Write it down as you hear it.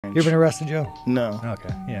You ever been arrested, Joe? No. Okay,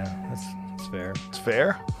 yeah, that's fair. It's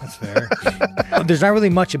fair? That's fair. There's not really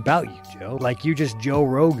much about you, Joe. Like, you're just Joe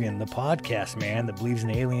Rogan, the podcast man that believes in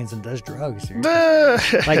aliens and does drugs. We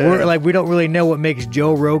don't really know what makes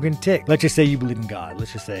Joe Rogan tick. Let's just say you believe in God.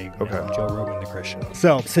 Let's just say Joe Rogan the Christian.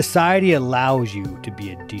 So society allows you to be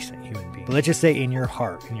a decent human being. But let's just say in your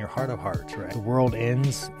heart of hearts, right? The world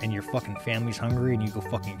ends and your fucking family's hungry and you go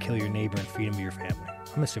fucking kill your neighbor and feed him to your family.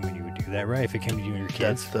 I'm assuming you would do that, right? If it came to you and your kids.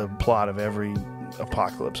 That's the plot of every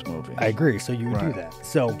apocalypse movie. I agree. So you would do that.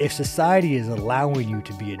 So if society is allowing you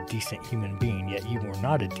to be a decent human being, yet you were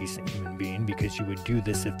not a decent human being because you would do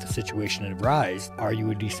this if the situation had arisen, are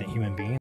you a decent human being?